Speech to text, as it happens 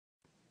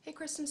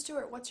Kristen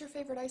Stewart, what's your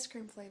favorite ice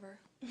cream flavor?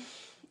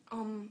 I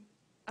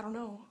don't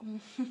know.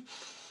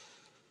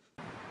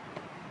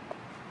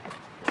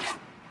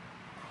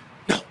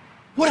 No!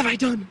 What have I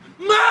done?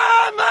 Mama!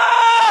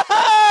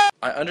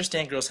 I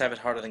understand girls have it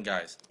harder than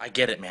guys. I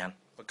get it, man.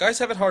 But guys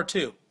have it hard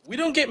too. We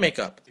don't get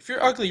makeup. If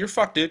you're ugly, you're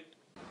fucked, dude.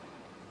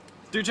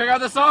 Dude, check out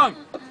this song!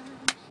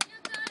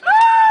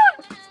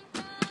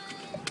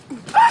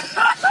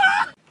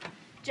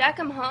 Jack,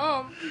 I'm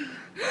home.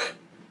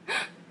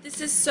 This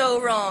is so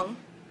wrong.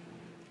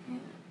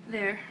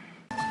 There.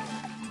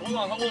 Hold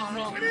on.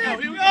 Here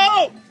we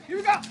go! Here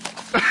we go!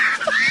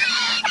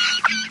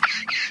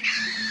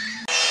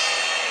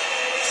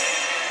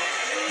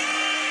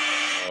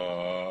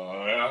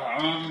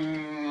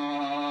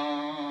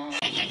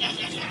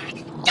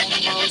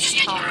 Almost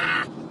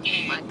home.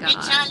 Oh my god.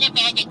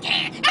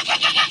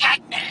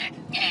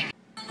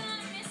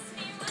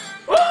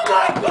 Oh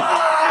my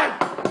god!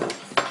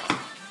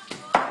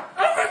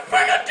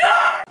 Everything is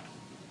dark!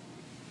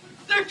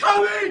 They're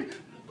coming!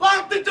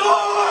 Lock the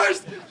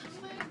doors!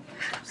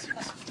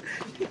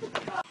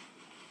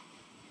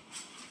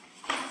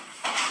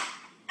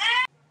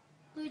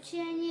 Lucia,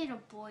 I need a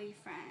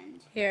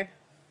boyfriend. Here.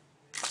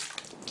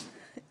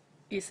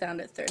 You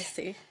sounded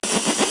thirsty.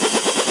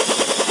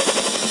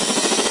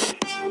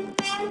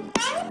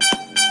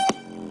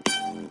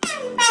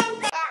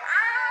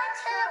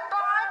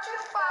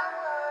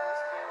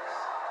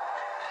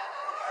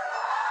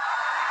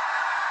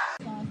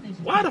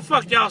 Why the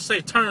fuck y'all say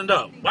turned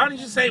up? Why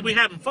didn't you say we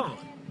having fun?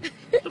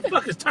 The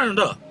fuck is turned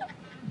up?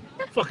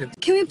 Fucking.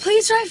 Can we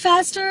please drive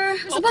faster?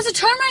 We're supposed to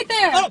turn right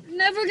there. Oh.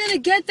 Never gonna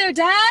get there,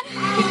 Dad.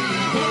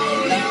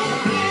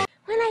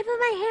 When I put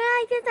my hair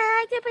like this, I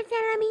like to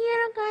pretend I'm a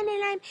unicorn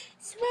and I'm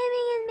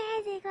swimming in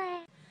magic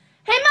land.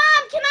 Hey,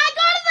 Mom, can I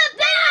go to the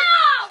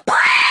bathroom?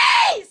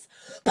 Please!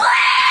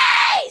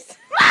 Please!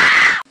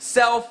 Mom!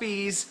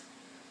 Selfies.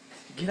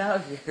 Get out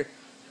of here.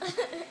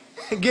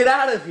 Get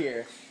out of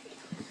here.